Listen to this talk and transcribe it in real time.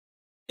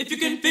If you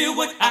can feel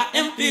what I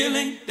am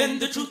feeling, then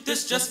the truth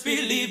is just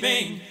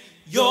believing.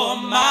 You're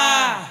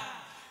my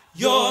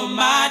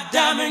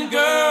diamond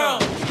girl.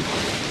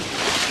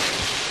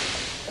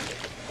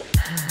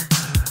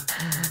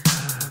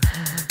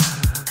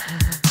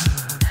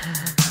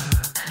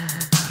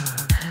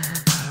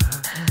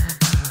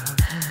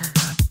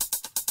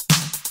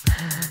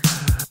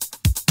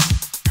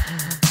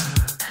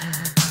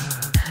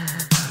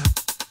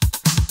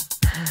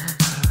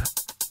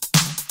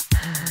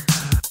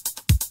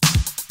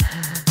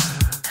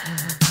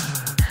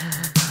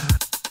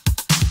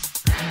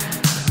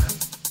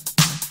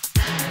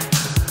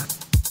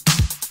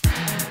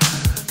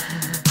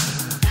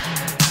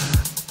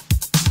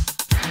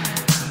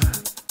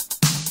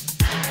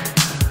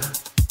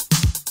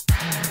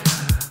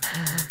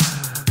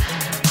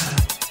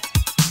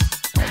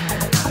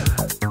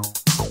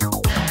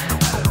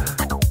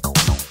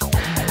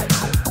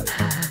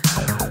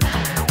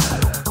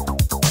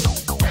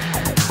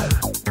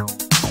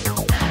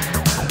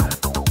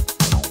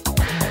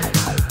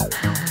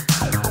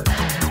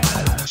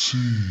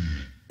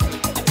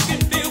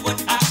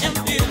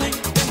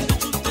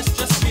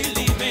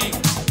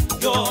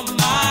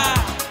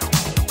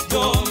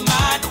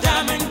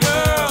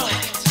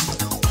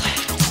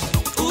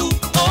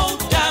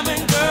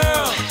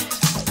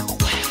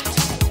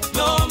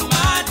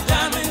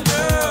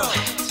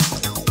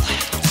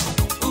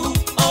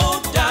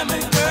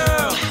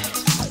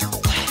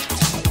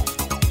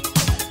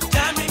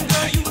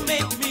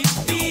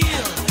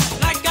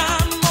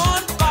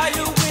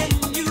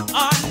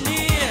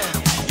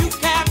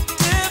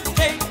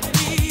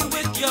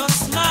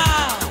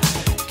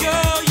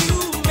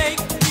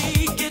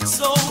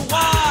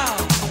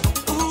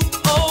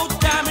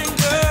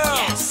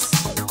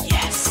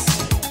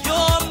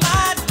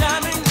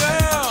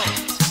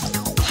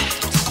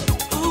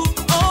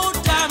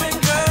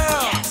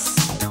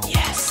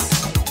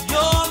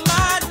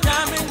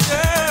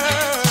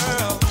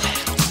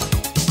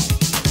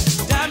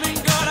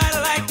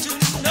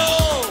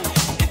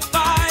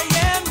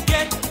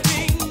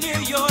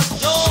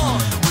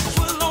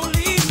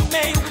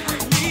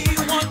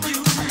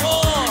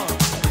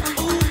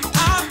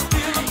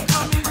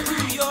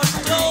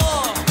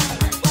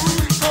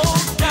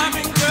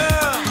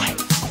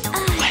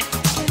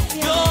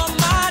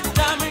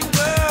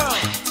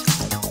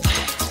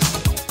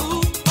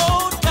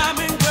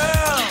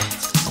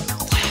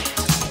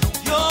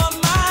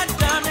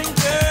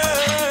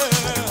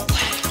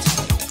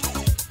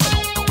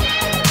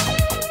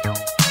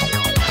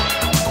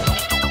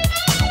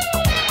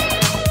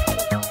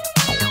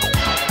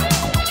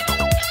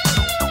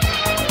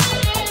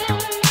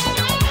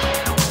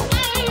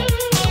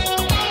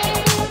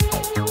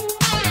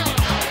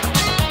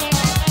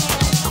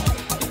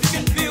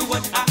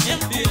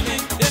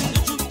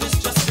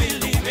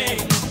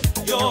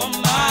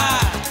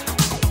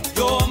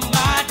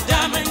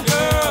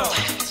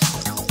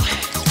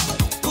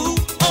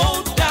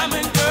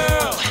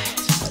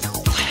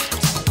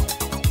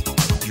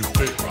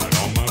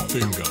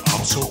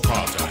 I'm so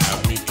proud to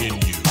have me in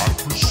you. I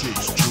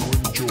persist to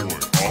enjoy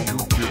all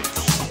your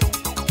gifts.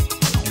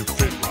 You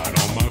fit right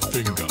on my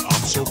finger.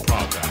 I'm so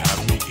proud to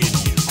have me in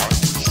you. I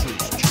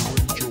persist to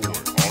enjoy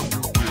all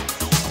your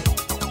gifts.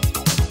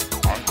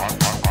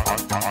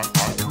 I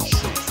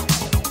persist.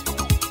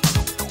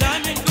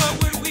 Diamond girl,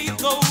 where we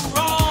go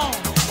wrong?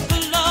 The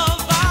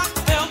love I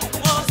felt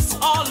was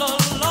all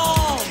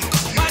along.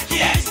 Why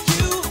did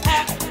you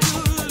have to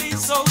leave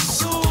so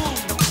soon?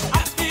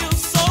 I feel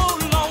so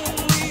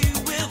lonely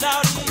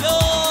without you.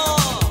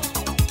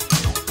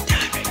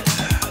 Diamond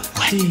girl,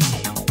 what?